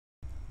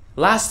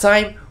Last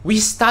time,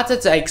 we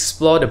started to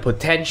explore the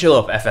potential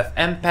of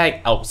FFmpeg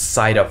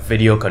outside of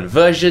video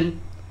conversion,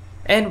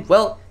 and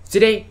well,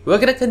 today we're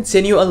gonna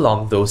continue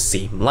along those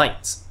same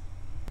lines.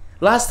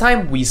 Last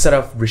time we sort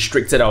of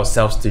restricted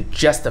ourselves to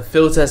just the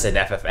filters in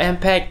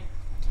FFmpeg.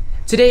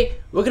 Today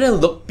we're gonna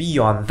look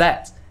beyond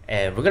that,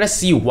 and we're gonna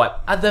see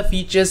what other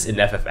features in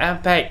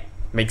FFmpeg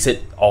makes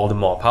it all the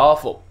more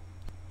powerful.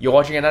 You're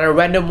watching another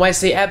Random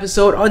Wednesday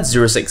episode on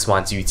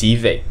 0612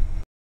 TV.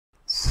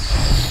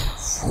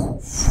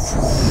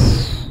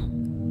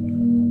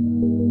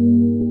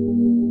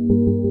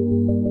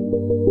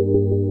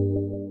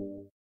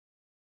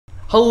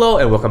 Hello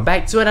and welcome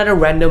back to another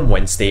Random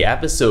Wednesday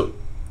episode.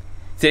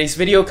 Today's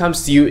video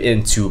comes to you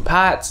in two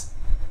parts.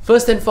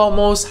 First and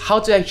foremost, how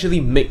to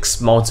actually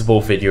mix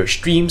multiple video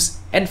streams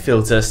and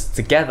filters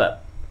together.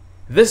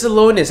 This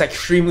alone is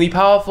extremely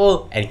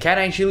powerful and can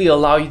actually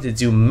allow you to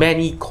do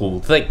many cool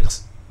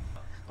things.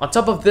 On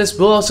top of this,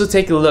 we'll also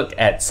take a look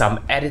at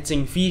some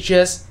editing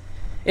features,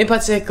 in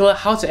particular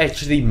how to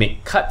actually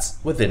make cuts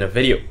within a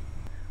video.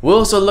 We'll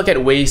also look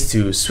at ways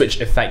to switch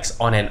effects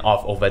on and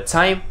off over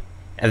time,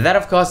 and that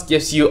of course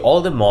gives you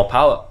all the more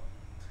power.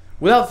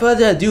 Without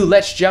further ado,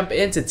 let's jump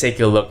in to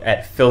take a look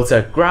at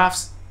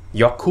Filtergraphs,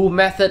 your cool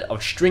method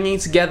of stringing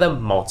together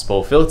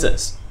multiple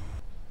filters.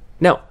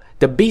 Now,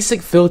 the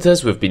basic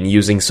filters we've been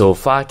using so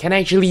far can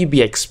actually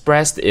be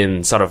expressed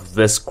in sort of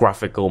this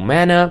graphical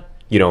manner,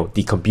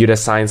 the computer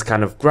science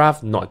kind of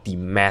graph, not the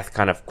math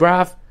kind of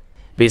graph.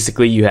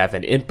 Basically, you have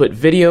an input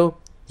video,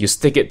 you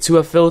stick it to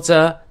a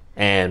filter,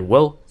 and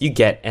well, you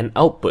get an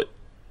output.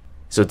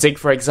 So take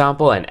for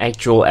example an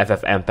actual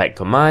FFmpeg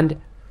command.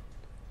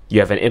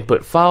 You have an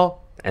input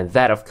file, and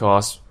that of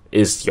course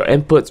is your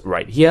input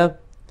right here.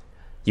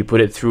 You put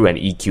it through an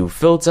EQ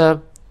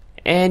filter,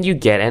 and you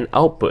get an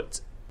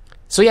output.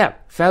 So yeah,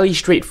 fairly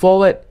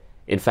straightforward.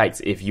 In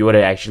fact, if you were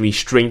to actually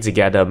string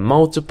together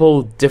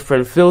multiple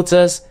different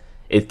filters,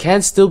 it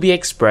can still be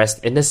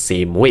expressed in the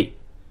same way.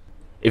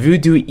 If you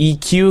do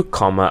EQ,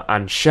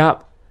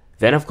 unsharp,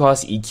 then of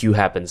course EQ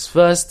happens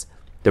first,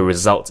 the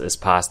result is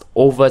passed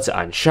over to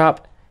unsharp,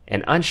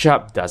 and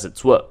unsharp does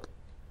its work.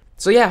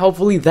 So yeah,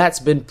 hopefully that's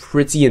been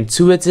pretty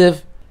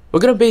intuitive. We're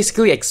gonna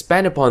basically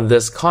expand upon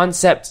this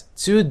concept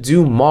to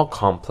do more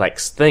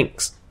complex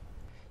things.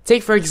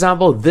 Take for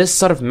example this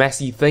sort of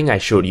messy thing I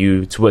showed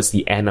you towards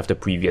the end of the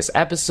previous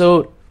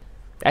episode.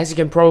 As you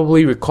can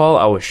probably recall,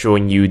 I was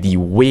showing you the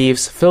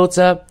waves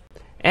filter,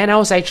 and I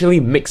was actually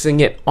mixing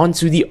it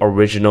onto the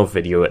original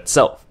video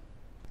itself.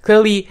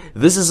 Clearly,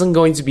 this isn't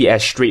going to be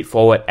as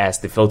straightforward as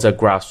the filter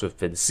graphs we've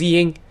been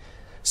seeing,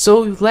 so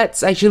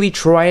let's actually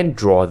try and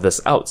draw this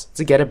out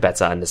to get a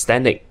better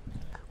understanding.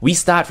 We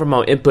start from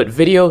our input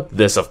video.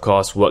 This of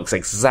course works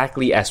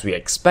exactly as we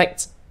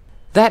expect.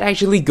 That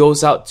actually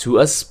goes out to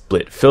a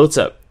split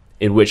filter,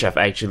 in which I've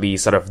actually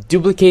sort of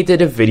duplicated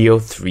the video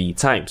 3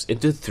 times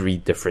into 3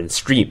 different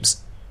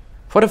streams.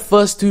 For the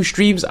first 2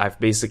 streams, I've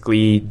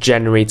basically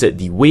generated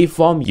the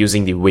waveform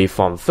using the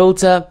waveform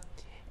filter,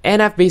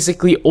 and I've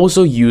basically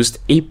also used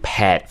a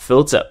pad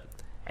filter.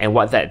 And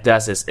what that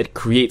does is it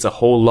creates a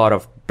whole lot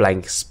of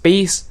blank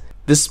space,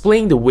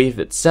 displaying the wave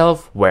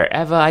itself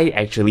wherever I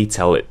actually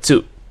tell it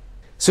to.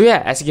 So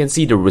yeah, as you can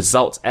see, the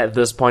result at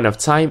this point of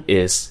time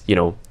is,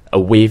 a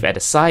wave at the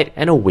side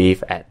and a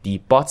wave at the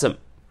bottom.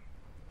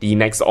 The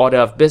next order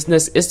of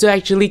business is to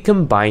actually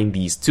combine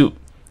these two,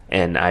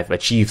 and I've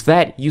achieved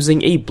that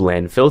using a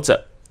blend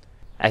filter.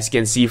 As you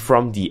can see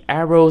from the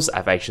arrows,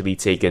 I've actually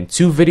taken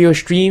 2 video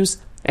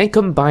streams and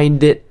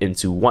combined it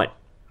into one.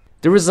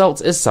 The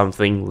result is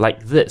something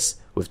like this,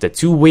 with the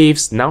 2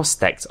 waves now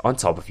stacked on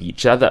top of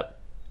each other.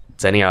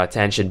 Turning our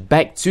attention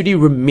back to the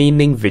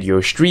remaining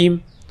video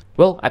stream,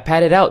 well, I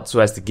pad it out so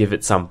as to give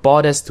it some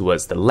borders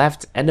towards the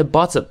left and the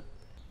bottom.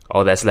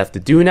 All that's left to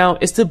do now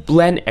is to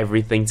blend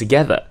everything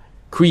together,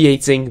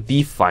 creating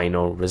the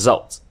final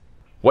result.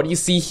 What you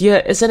see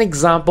here is an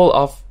example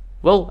of,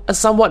 well, a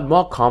somewhat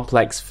more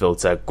complex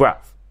filter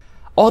graph.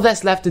 All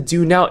that's left to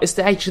do now is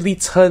to actually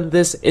turn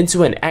this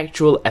into an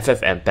actual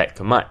FFmpeg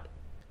command.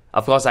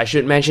 Of course, I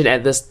should mention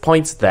at this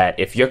point that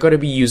if you're going to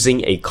be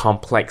using a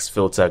complex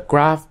filter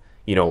graph,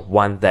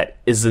 one that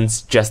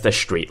isn't just a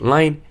straight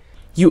line,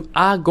 you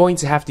are going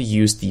to have to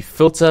use the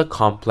filter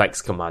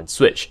complex command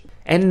switch,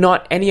 and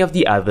not any of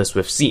the others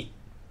we've seen.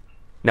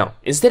 Now,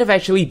 instead of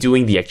actually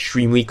doing the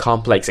extremely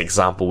complex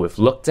example we've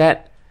looked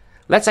at,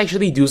 let's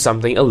actually do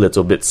something a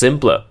little bit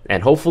simpler,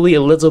 and hopefully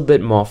a little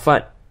bit more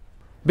fun.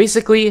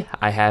 Basically,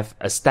 I have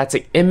a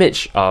static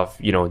image of,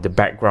 the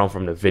background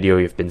from the video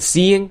you've been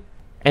seeing,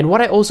 and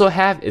what I also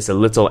have is a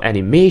little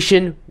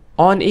animation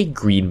on a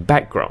green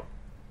background.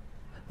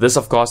 This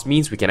of course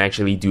means we can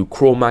actually do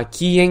chroma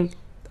keying,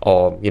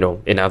 or,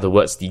 in other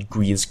words, the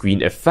green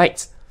screen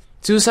effect,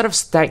 to sort of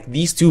stack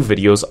these 2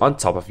 videos on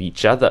top of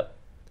each other.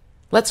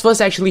 Let's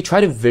first actually try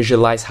to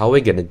visualize how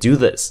we're gonna do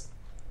this.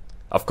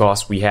 Of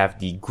course, we have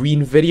the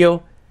green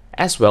video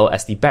as well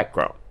as the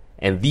background,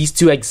 and these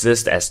 2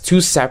 exist as 2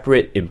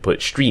 separate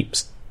input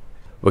streams.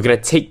 We're gonna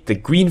take the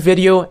green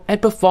video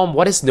and perform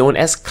what is known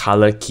as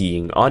color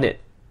keying on it.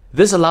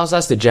 This allows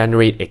us to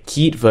generate a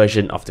keyed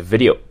version of the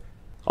video.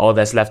 All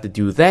that's left to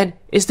do then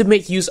is to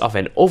make use of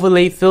an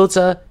overlay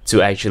filter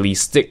to actually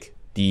stick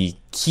the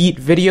keyed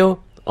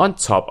video on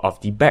top of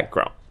the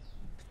background.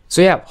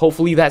 So yeah,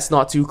 hopefully that's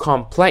not too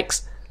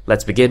complex.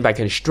 Let's begin by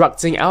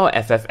constructing our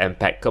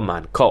FFmpeg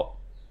command call.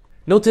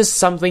 Notice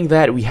something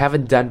that we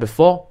haven't done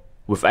before.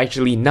 We've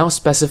actually now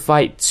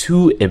specified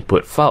two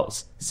input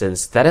files,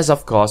 since that is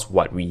of course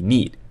what we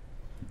need.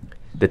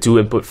 The two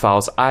input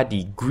files are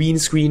the green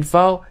screen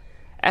file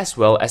as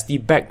well as the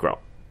background.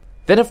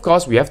 Then of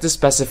course we have to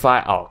specify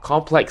our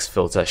complex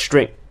filter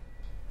string.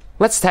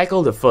 Let's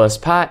tackle the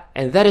first part,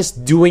 and that is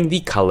doing the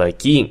color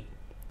keying.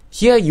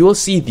 Here you will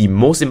see the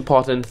most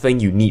important thing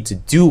you need to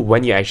do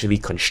when you're actually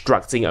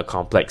constructing a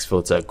complex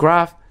filter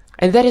graph,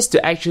 and that is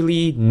to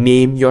actually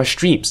name your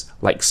streams,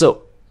 like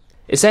so.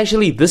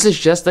 Essentially, this is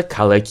just a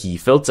color key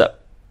filter,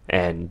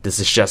 and this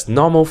is just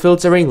normal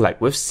filtering like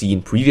we've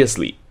seen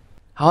previously.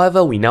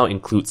 However, we now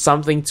include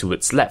something to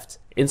its left,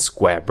 in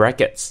square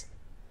brackets.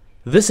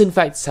 This in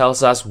fact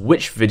tells us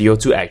which video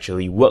to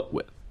actually work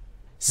with.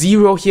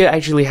 0 here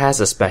actually has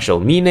a special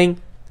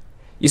meaning.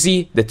 You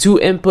see, the two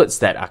inputs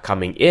that are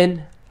coming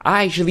in are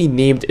actually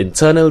named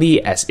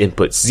internally as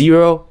input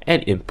 0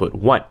 and input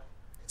 1.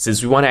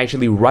 Since we want to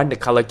actually run the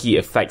color key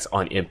effects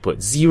on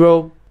input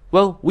 0,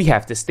 well, we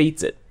have to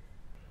state it.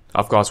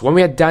 Of course, when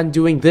we are done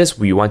doing this,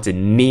 we want to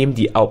name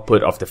the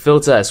output of the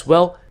filter as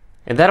well,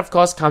 and that of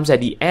course comes at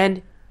the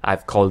end.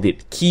 I've called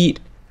it keyed,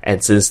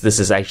 and since this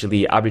is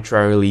actually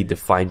arbitrarily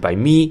defined by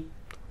me,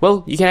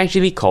 well, you can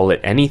actually call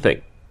it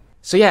anything.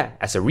 So yeah,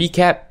 as a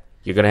recap,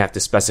 you're gonna have to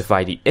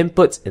specify the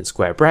inputs in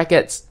square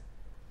brackets,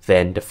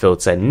 then the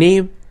filter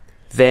name,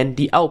 then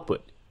the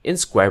output in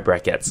square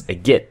brackets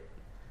again.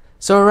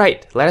 So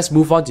alright, let us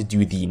move on to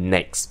do the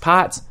next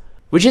part,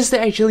 which is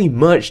to actually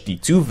merge the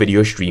two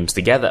video streams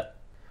together.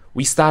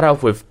 We start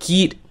off with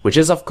keyed, which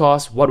is of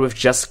course what we've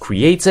just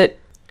created,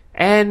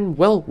 and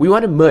well, we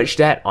want to merge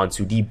that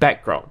onto the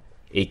background,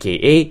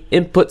 aka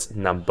input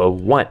number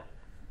 1.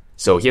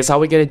 So here's how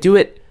we're gonna do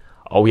it.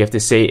 All we have to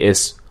say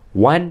is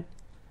 1,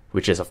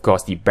 which is of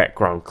course the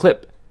background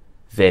clip,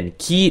 then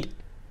keyed,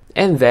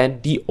 and then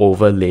the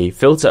overlay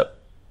filter.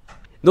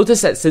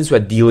 Notice that since we're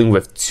dealing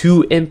with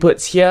two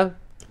inputs here,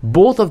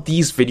 both of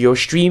these video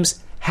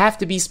streams have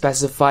to be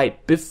specified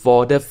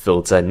before the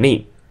filter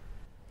name.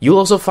 You'll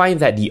also find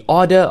that the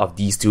order of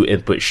these two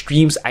input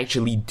streams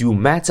actually do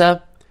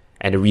matter,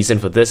 and the reason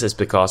for this is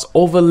because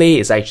overlay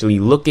is actually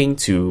looking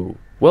to,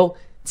 well,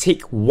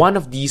 take one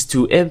of these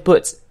two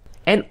inputs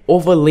and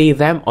overlay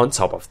them on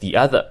top of the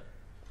other.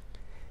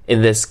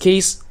 In this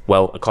case,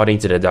 well, according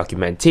to the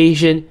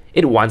documentation,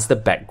 it wants the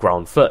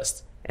background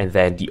first, and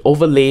then the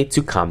overlay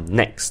to come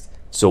next.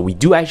 So we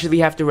do actually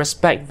have to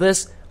respect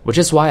this, which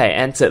is why I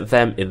entered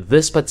them in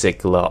this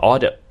particular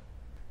order.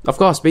 Of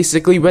course,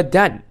 basically we're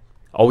done.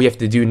 All we have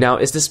to do now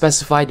is to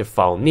specify the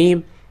file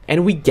name,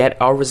 and we get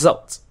our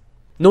result.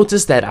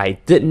 Notice that I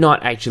did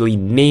not actually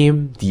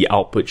name the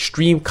output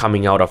stream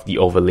coming out of the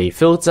overlay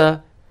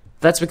filter.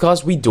 That's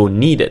because we don't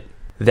need it.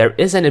 There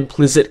is an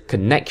implicit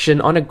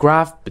connection on a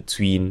graph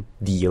between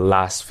the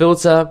last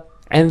filter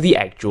and the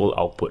actual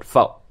output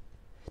file.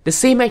 The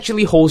same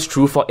actually holds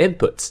true for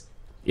inputs.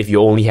 If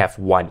you only have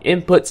one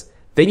input,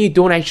 then you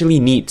don't actually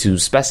need to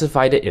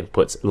specify the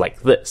inputs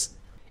like this.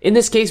 In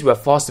this case, we are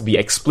forced to be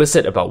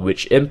explicit about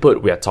which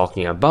input we are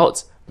talking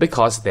about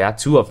because there are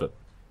two of them.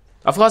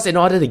 Of course, in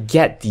order to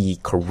get the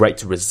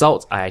correct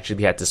result, I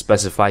actually had to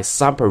specify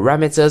some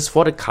parameters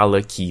for the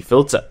color key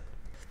filter.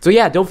 So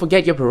yeah, don't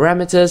forget your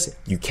parameters.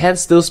 You can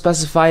still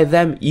specify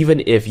them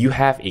even if you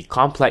have a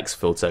complex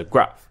filter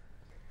graph.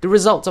 The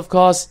result, of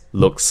course,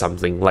 looks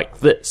something like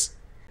this.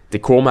 The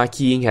chroma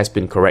keying has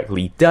been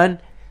correctly done,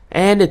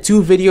 and the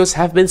two videos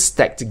have been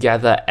stacked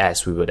together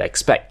as we would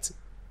expect.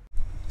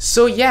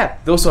 So yeah,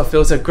 those were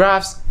filter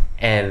graphs,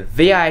 and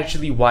they are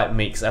actually what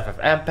makes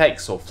FFmpeg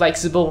so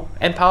flexible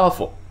and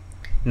powerful.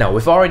 Now,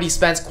 we've already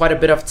spent quite a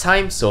bit of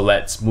time, so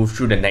let's move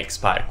through the next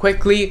part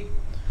quickly.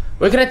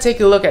 We're gonna take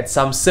a look at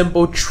some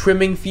simple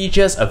trimming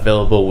features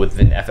available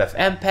within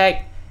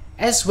FFmpeg,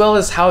 as well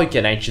as how you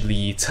can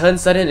actually turn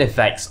certain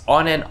effects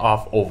on and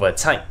off over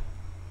time.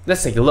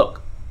 Let's take a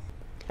look.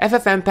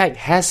 FFmpeg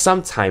has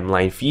some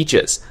timeline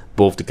features,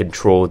 both to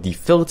control the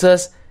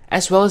filters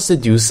as well as to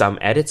do some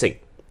editing.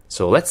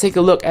 So let's take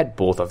a look at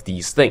both of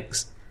these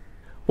things.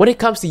 When it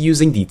comes to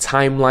using the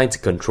timeline to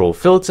control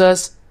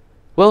filters,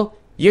 well,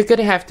 you're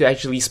gonna have to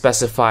actually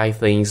specify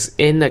things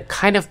in a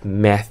kind of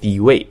mathy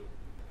way.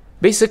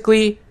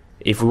 Basically,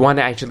 if we want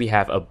to actually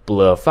have a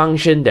blur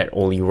function that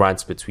only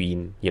runs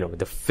between, the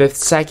 5th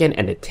second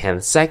and the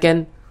 10th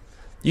second,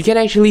 you can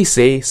actually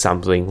say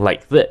something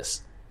like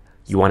this.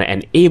 You want to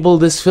enable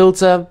this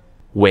filter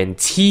when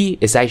t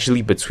is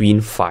actually between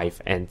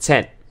 5 and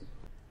 10.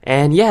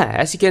 And yeah,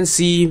 as you can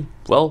see,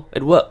 well,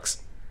 it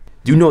works.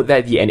 Do note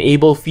that the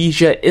enable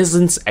feature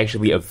isn't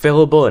actually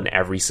available in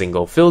every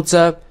single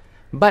filter,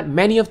 but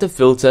many of the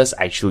filters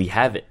actually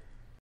have it.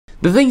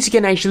 The things you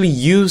can actually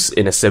use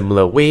in a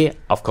similar way,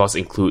 of course,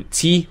 include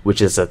t,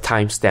 which is a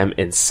timestamp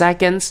in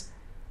seconds,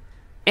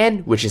 N,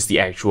 which is the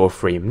actual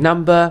frame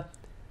number,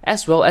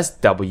 as well as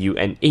W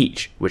and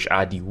H, which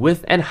are the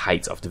width and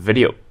height of the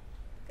video.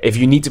 If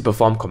you need to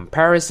perform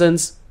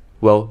comparisons,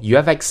 well, you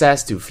have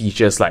access to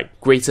features like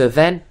greater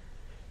than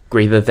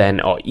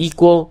or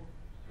equal,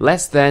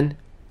 less than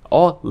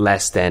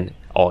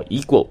or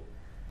equal.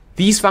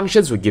 These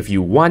functions will give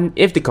you 1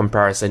 if the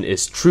comparison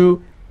is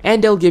true,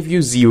 and they'll give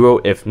you 0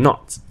 if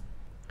not.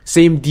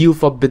 Same deal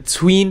for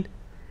between.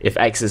 If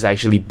x is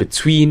actually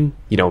between,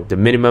 the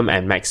minimum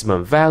and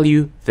maximum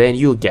value, then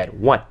you'll get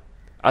 1.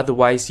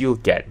 Otherwise, you'll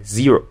get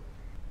 0.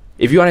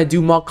 If you want to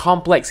do more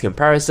complex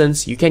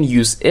comparisons, you can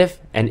use if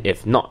and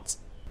if not.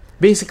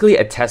 Basically,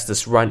 a test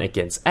is run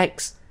against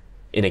x.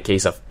 In a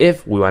case of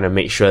if, we want to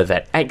make sure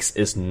that x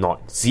is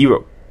not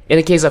 0. In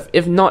a case of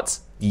if not,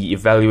 the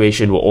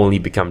evaluation will only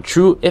become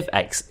true if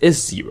x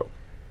is 0.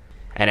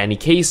 In any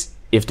case,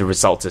 if the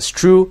result is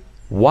true,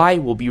 y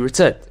will be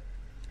returned.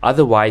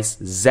 Otherwise,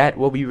 z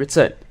will be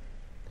returned.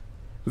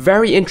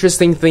 Very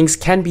interesting things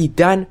can be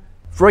done.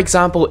 For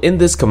example, in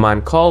this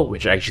command call,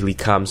 which actually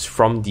comes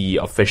from the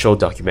official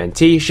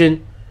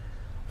documentation,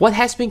 what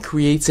has been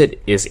created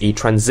is a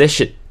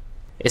transition.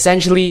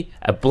 Essentially,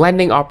 a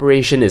blending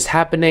operation is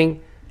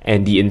happening,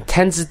 and the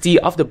intensity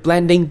of the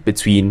blending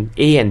between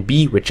A and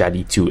B, which are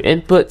the two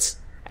inputs,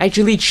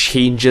 actually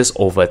changes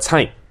over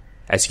time.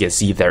 As you can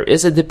see, there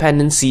is a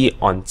dependency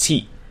on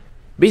T.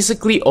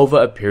 Basically,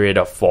 over a period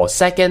of 4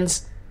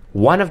 seconds,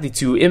 one of the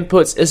two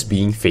inputs is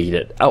being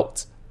faded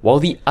out, while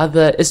the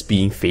other is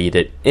being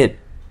faded in.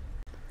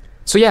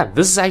 So yeah,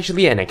 this is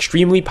actually an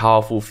extremely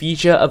powerful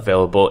feature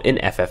available in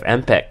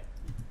FFmpeg.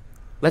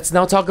 Let's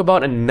now talk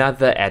about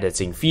another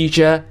editing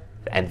feature,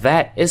 and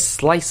that is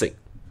slicing.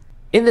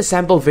 In the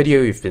sample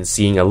video you've been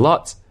seeing a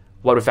lot,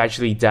 what we've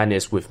actually done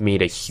is we've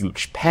made a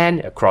huge pan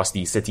across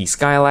the city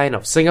skyline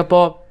of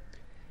Singapore.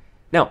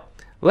 Now,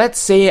 let's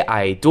say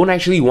I don't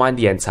actually want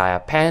the entire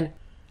pan,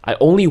 I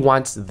only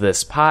want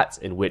this part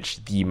in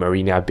which the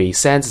Marina Bay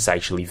Sands is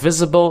actually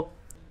visible.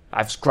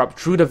 I've scrubbed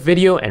through the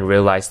video and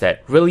realized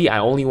that really I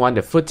only want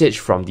the footage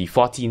from the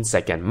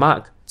 14-second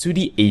mark to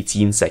the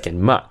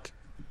 18-second mark.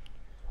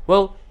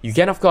 Well, you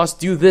can of course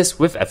do this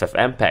with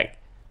FFmpeg,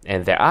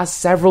 and there are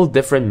several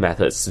different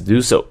methods to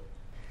do so.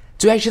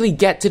 To actually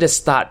get to the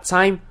start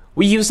time,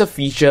 we use a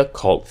feature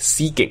called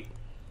seeking.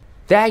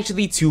 There are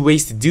actually 2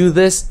 ways to do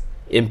this,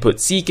 input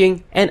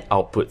seeking and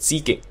output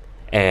seeking,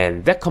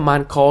 and their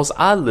command calls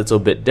are a little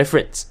bit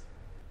different.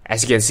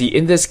 As you can see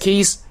in this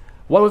case,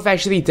 what we've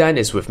actually done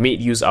is we've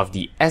made use of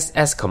the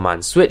SS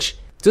command switch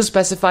to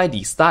specify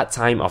the start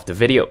time of the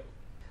video.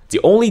 The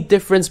only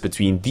difference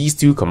between these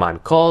 2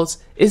 command calls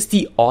is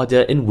the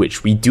order in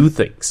which we do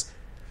things.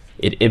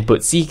 In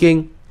input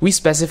seeking, we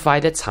specify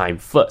the time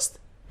first,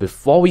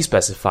 before we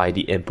specify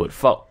the input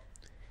file.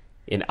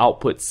 In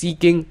output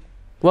seeking,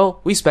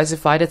 well, we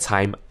specify the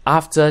time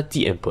after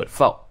the input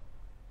file.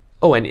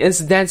 Oh, and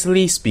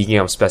incidentally, speaking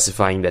of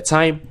specifying the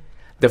time,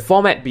 the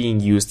format being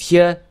used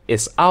here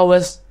is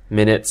hours,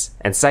 minutes,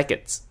 and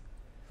seconds.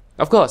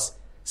 Of course,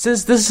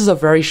 since this is a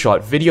very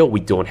short video, we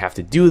don't have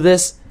to do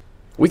this.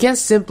 We can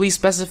simply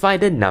specify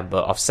the number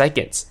of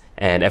seconds,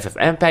 and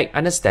FFmpeg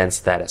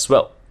understands that as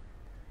well.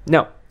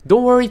 Now,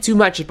 don't worry too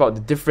much about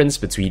the difference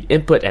between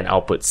input and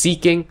output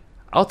seeking.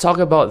 I'll talk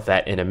about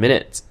that in a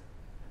minute.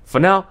 For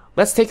now,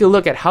 let's take a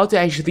look at how to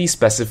actually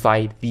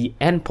specify the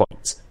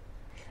endpoint.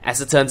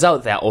 As it turns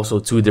out, there are also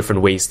 2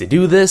 different ways to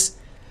do this.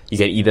 You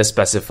can either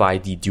specify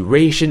the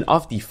duration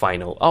of the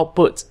final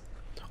output,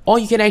 or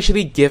you can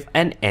actually give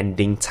an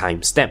ending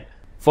timestamp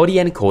for the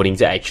encoding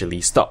to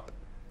actually stop.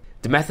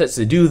 The methods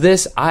to do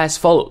this are as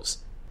follows.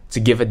 To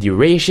give a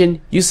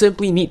duration, you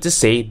simply need to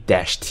say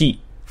 -t,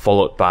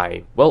 followed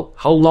by, well,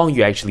 how long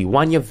you actually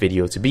want your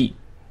video to be.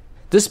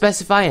 To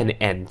specify an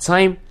end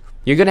time,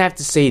 you're gonna have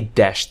to say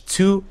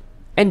 -2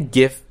 and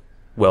give,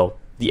 well,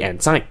 the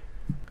end time.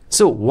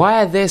 So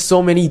why are there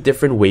so many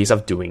different ways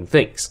of doing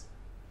things?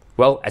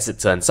 Well, as it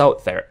turns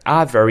out, there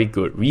are very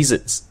good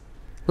reasons.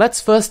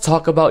 Let's first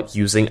talk about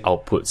using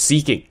output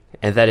seeking,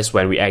 and that is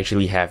when we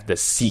actually have the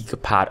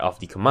seek part of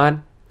the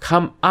command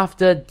come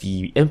after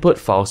the input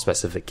file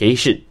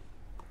specification.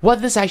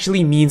 What this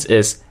actually means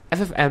is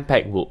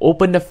FFmpeg will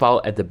open the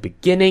file at the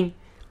beginning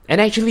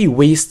and actually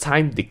waste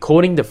time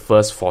decoding the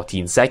first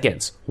 14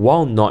 seconds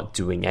while not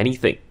doing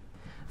anything.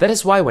 That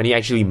is why when you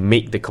actually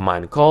make the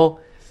command call,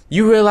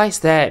 you realize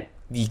that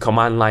the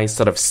command line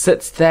sort of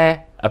sits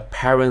there,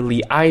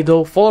 apparently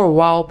idle for a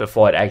while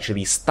before it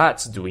actually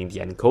starts doing the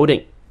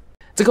encoding.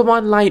 The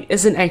command line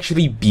isn't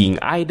actually being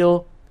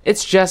idle,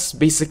 it's just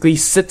basically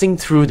sitting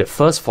through the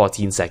first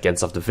 14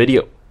 seconds of the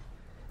video.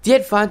 The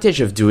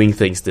advantage of doing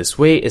things this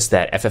way is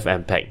that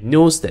FFmpeg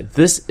knows that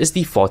this is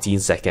the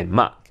 14-second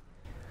mark.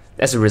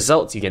 As a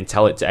result, you can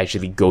tell it to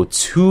actually go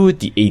to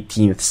the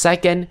 18th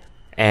second,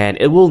 and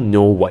it will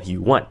know what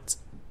you want.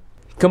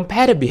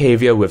 Compare the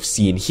behavior we've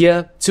seen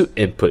here to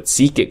input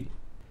seeking.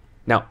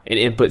 Now, in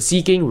input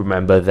seeking,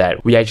 remember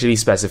that we actually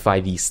specify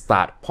the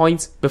start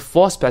point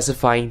before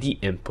specifying the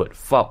input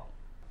file.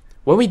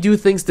 When we do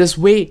things this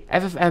way,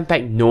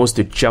 FFmpeg knows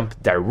to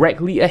jump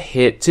directly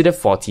ahead to the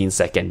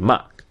 14-second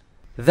mark.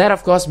 That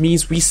of course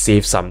means we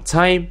save some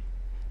time,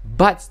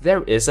 but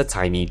there is a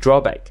tiny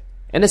drawback,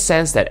 in the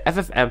sense that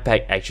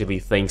FFmpeg actually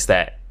thinks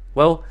that,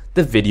 well,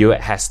 the video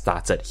has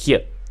started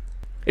here.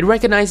 It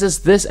recognizes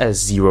this as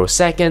 0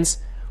 seconds,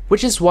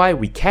 which is why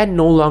we can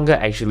no longer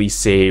actually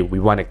say we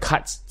want to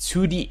cut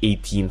to the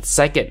 18th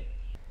second.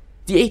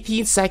 The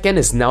 18th second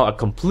is now a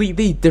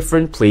completely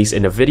different place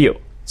in the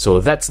video, so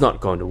that's not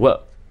going to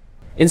work.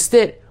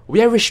 Instead,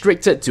 we are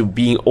restricted to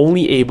being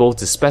only able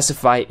to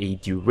specify a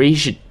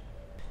duration.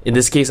 In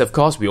this case, of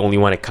course, we only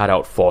want to cut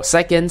out 4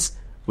 seconds,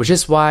 which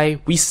is why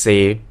we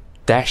say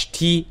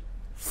 -t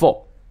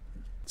 4.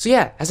 So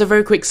yeah, as a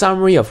very quick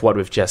summary of what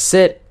we've just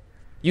said,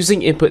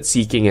 using input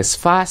seeking is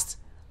fast,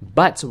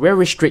 but we're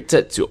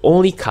restricted to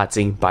only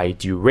cutting by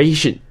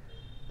duration.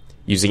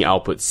 Using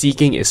output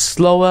seeking is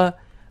slower,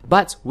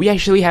 but we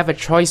actually have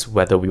a choice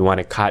whether we want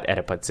to cut at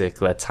a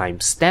particular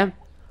timestamp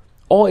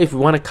or if we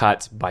want to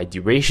cut by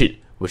duration,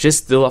 which is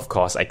still of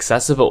course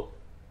accessible.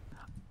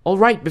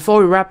 Alright,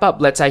 before we wrap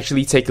up, let's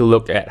actually take a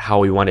look at how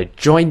we want to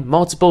join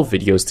multiple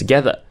videos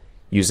together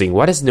using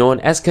what is known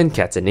as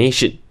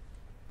concatenation.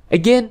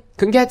 Again,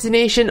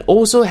 concatenation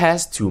also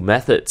has two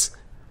methods.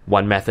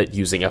 One method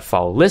using a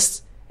file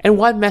list and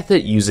one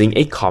method using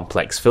a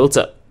complex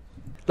filter.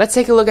 Let's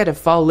take a look at the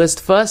file list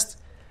first.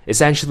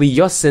 Essentially,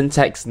 your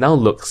syntax now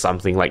looks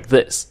something like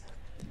this.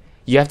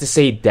 You have to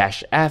say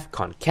 -f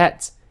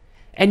concat,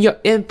 and your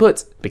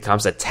input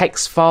becomes a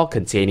text file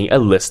containing a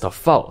list of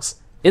files,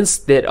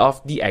 instead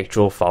of the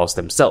actual files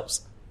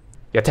themselves.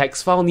 Your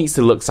text file needs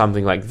to look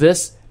something like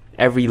this.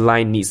 Every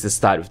line needs to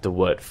start with the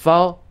word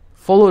file,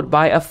 followed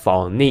by a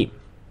file name.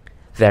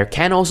 There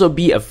can also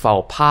be a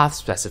file path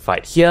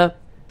specified here.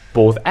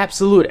 Both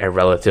absolute and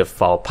relative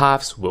file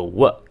paths will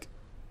work.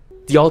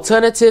 The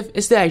alternative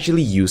is to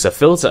actually use a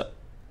filter.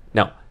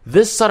 Now,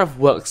 this sort of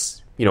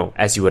works,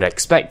 as you would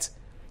expect.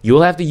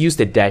 You'll have to use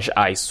the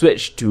 -i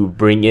switch to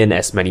bring in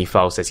as many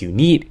files as you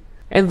need,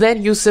 and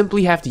then you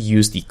simply have to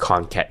use the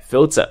concat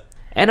filter,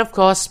 and of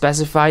course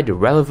specify the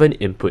relevant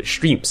input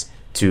streams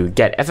to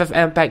get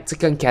FFmpeg to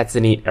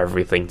concatenate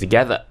everything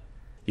together.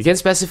 You can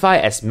specify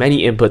as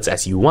many inputs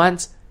as you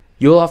want.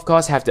 You'll of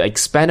course have to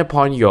expand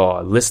upon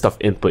your list of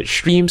input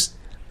streams,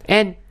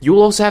 and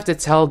you'll also have to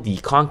tell the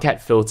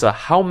concat filter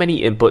how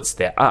many inputs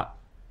there are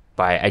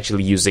by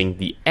actually using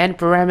the n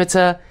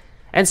parameter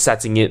and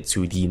setting it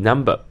to the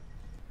number.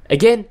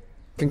 Again,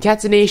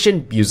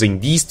 concatenation using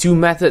these two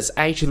methods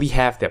actually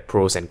have their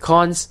pros and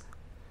cons.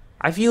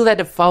 I feel that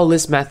the file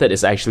list method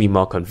is actually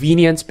more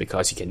convenient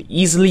because you can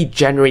easily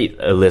generate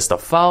a list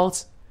of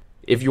files.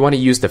 If you want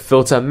to use the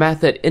filter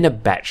method in a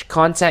batch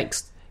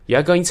context,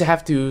 you're going to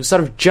have to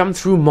sort of jump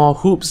through more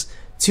hoops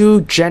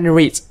to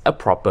generate a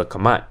proper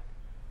command.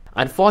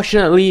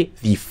 Unfortunately,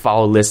 the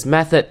file list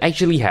method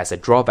actually has a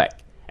drawback,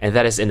 and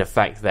that is in the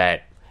fact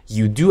that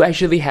you do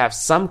actually have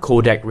some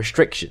codec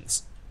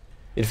restrictions.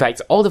 In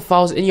fact, all the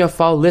files in your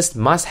file list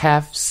must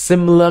have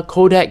similar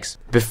codecs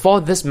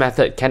before this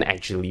method can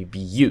actually be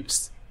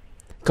used.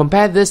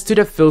 Compare this to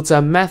the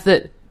filter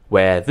method,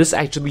 where this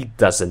actually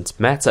doesn't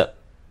matter.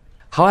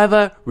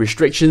 However,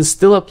 restrictions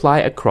still apply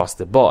across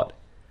the board.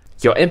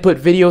 Your input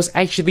videos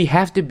actually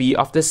have to be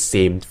of the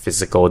same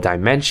physical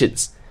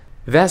dimensions.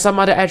 There are some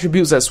other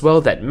attributes as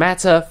well that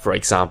matter. For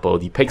example,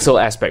 the pixel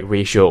aspect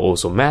ratio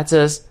also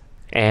matters,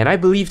 and I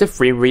believe the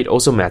frame rate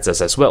also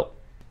matters as well.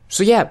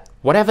 So yeah,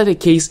 whatever the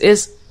case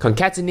is,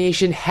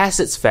 concatenation has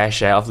its fair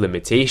share of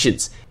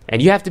limitations,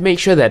 and you have to make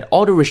sure that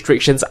all the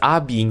restrictions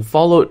are being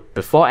followed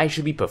before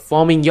actually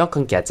performing your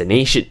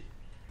concatenation.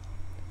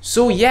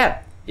 So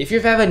yeah, if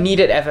you've ever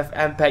needed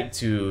FFmpeg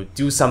to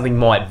do something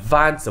more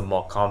advanced or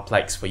more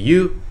complex for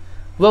you,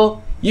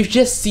 well, you've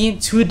just seen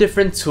two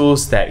different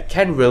tools that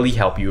can really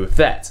help you with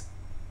that.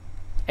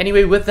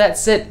 Anyway, with that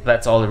said,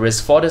 that's all there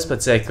is for this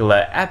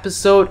particular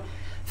episode.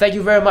 Thank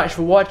you very much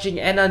for watching,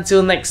 and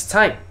until next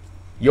time,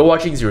 you're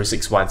watching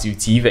 0612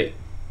 TV.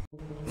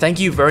 Thank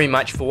you very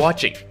much for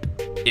watching.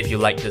 If you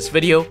liked this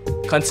video,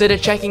 consider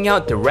checking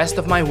out the rest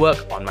of my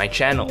work on my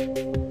channel.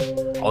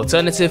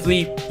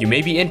 Alternatively, you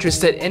may be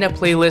interested in a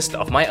playlist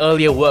of my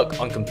earlier work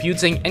on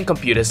computing and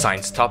computer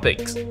science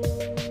topics.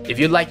 If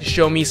you'd like to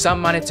show me some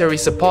monetary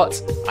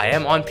support, I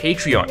am on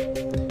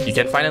Patreon. You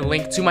can find a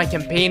link to my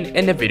campaign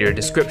in the video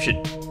description.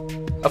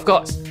 Of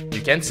course,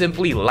 you can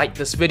simply like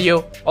this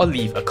video or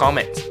leave a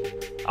comment.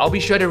 I'll be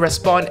sure to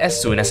respond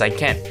as soon as I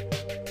can.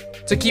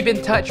 To keep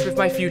in touch with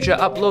my future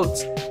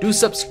uploads, do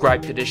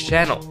subscribe to this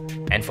channel.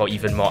 And for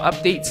even more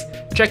updates,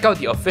 check out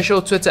the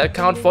official Twitter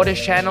account for this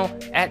channel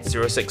at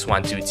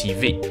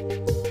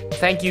 0612TV.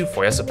 Thank you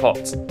for your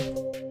support.